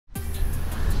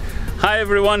Hi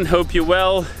everyone, hope you're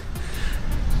well.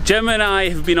 Gemma and I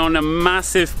have been on a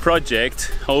massive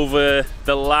project over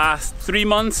the last 3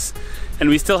 months, and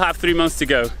we still have 3 months to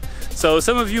go. So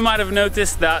some of you might have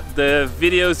noticed that the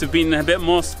videos have been a bit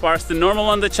more sparse than normal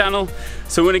on the channel.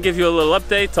 So we're going to give you a little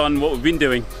update on what we've been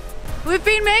doing. We've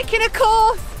been making a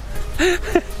course.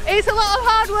 It's a lot of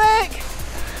hard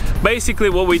work. Basically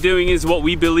what we're doing is what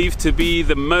we believe to be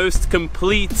the most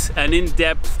complete and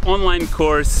in-depth online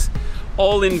course,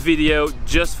 all in video,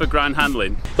 just for ground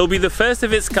handling. It'll be the first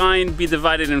of its kind, be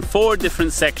divided in 4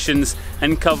 different sections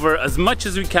and cover as much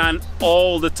as we can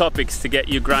all the topics to get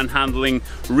your ground handling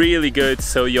really good,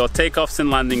 so your takeoffs and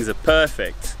landings are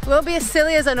perfect. It won't be as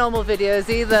silly as our normal videos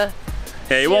either.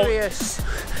 Yeah,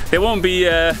 they won't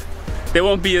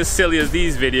be as silly as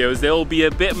these videos. They'll be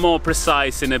a bit more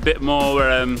precise and a bit more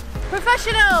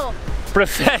professional,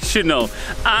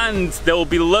 and there will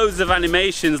be loads of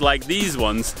animations like these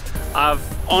ones. I've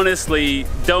honestly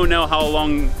don't know how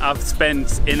long I've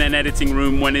spent in an editing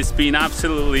room when it's been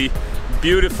absolutely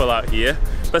beautiful out here,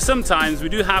 but sometimes we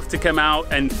do have to come out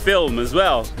and film as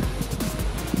well.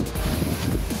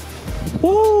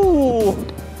 Woo!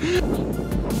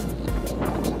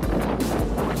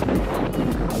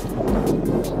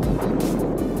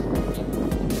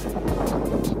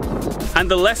 And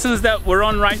the lessons that we're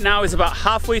on right now is about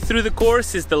halfway through the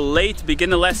course, is the late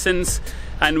beginner lessons,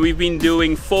 and we've been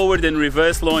doing forward and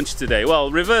reverse launch today. Well,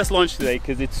 reverse launch today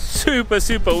because it's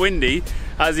super windy,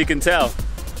 as you can tell.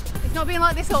 It's not been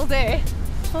like this all day.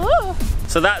 Oh.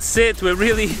 So that's it. We're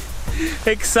really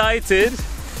excited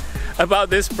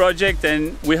about this project,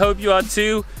 and we hope you are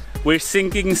too. We're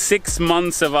sinking 6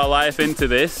 months of our life into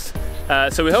this.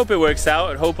 So we hope it works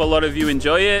out. I hope a lot of you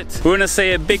enjoy it. We want to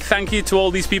say a big thank you to all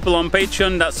these people on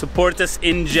Patreon that support us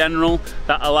in general,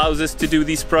 that allows us to do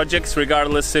these projects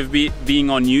regardless of being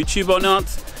on YouTube or not.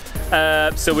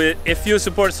 If you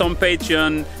support us on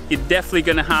Patreon, you're definitely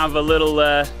going to have a little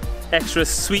extra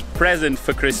sweet present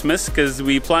for Christmas, because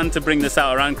we plan to bring this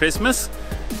out around Christmas.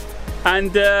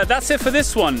 And that's it for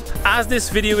this one. As this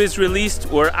video is released,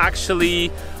 we're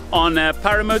actually on a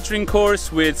paramotoring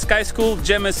course with Sky School.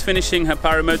 Gemma's finishing her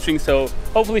paramotoring, so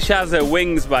hopefully she has her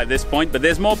wings by this point, but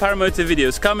there's more paramotor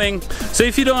videos coming. So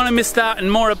if you don't want to miss that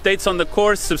and more updates on the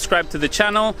course, subscribe to the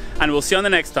channel, and we'll see you on the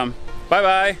next time. Bye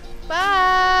bye.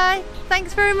 Bye.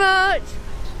 Thanks very much.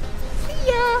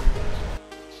 See ya.